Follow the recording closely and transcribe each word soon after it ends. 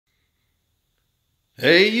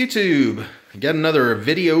Hey YouTube, got another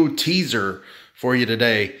video teaser for you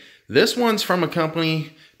today. This one's from a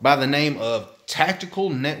company by the name of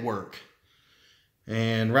Taktikal Network.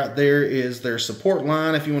 And right there is their support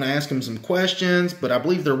line if you want to ask them some questions. But I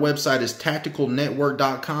believe their website is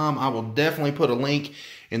taktikalnetwork.com. I will definitely put a link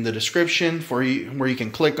in the description for you where you can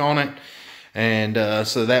click on it. And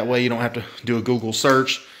so that way you don't have to do a Google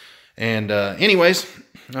search. And anyways,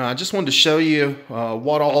 I just wanted to show you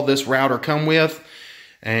what all this router come with.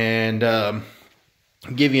 And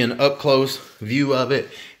give you an up-close view of it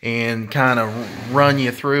and kind of run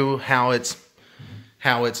you through how it's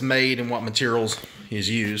made and what materials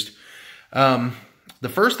is used. The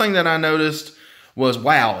first thing that I noticed was,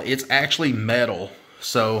 wow, it's actually metal.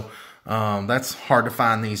 So that's hard to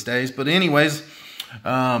find these days. But anyways,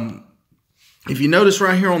 if you notice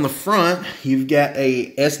right here on the front, you've got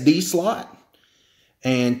a SD slot.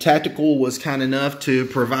 And Taktikal was kind enough to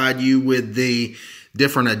provide you with the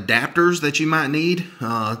different adapters that you might need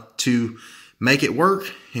to make it work.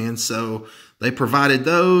 And so they provided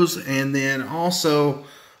those. And then also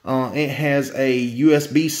it has a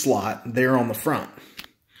USB slot there on the front.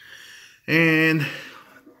 And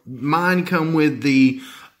mine come with the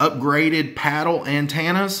upgraded paddle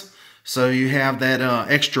antennas. So you have that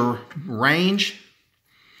extra range.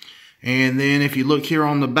 And then if you look here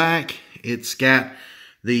on the back, it's got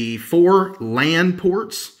the 4 LAN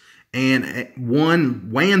ports and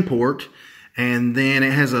 1 WAN port, and then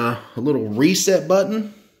it has a little reset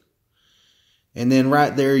button. And then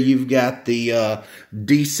right there you've got the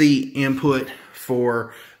DC input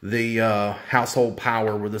for the household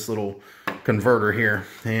power with this little converter here.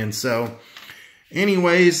 And so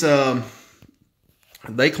anyways,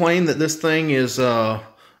 they claim that this thing is an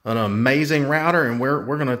amazing router, and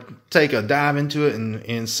we're gonna take a dive into it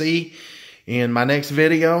and see in my next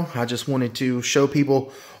video. I just wanted to show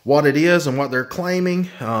people what it is and what they're claiming.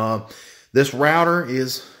 This router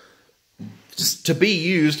is just to be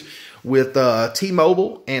used with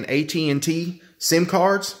T-Mobile and AT&T SIM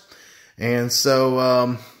cards. And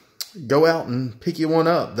so go out and pick you one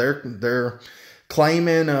up. They're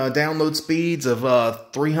claiming download speeds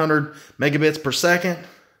of 300 megabits per second.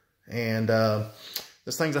 And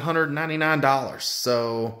this thing's $199.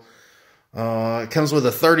 So it comes with a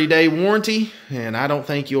 30-day warranty, and I don't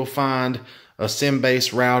think you'll find a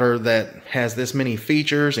SIM-based router that has this many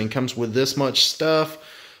features and comes with this much stuff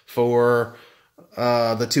for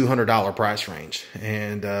the $200 price range.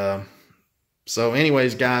 And so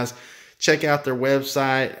anyways, guys, check out their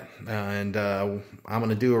website, and I'm going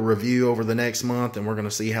to do a review over the next month, and we're going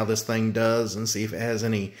to see how this thing does and see if it has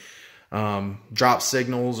any drop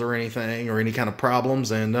signals or anything or any kind of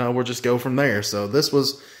problems, and we'll just go from there. So this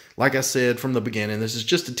was, like I said from the beginning, this is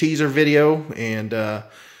just a teaser video, and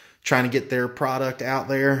trying to get their product out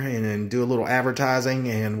there and do a little advertising,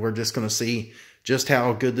 and we're just going to see just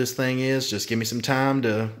how good this thing is. Just give me some time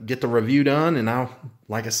to get the review done, and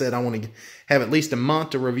like I said, I want to have at least a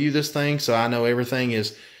month to review this thing so I know everything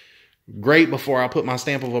is great before I put my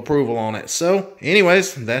stamp of approval on it. So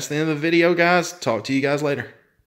anyways, that's the end of the video, guys. Talk to you guys later.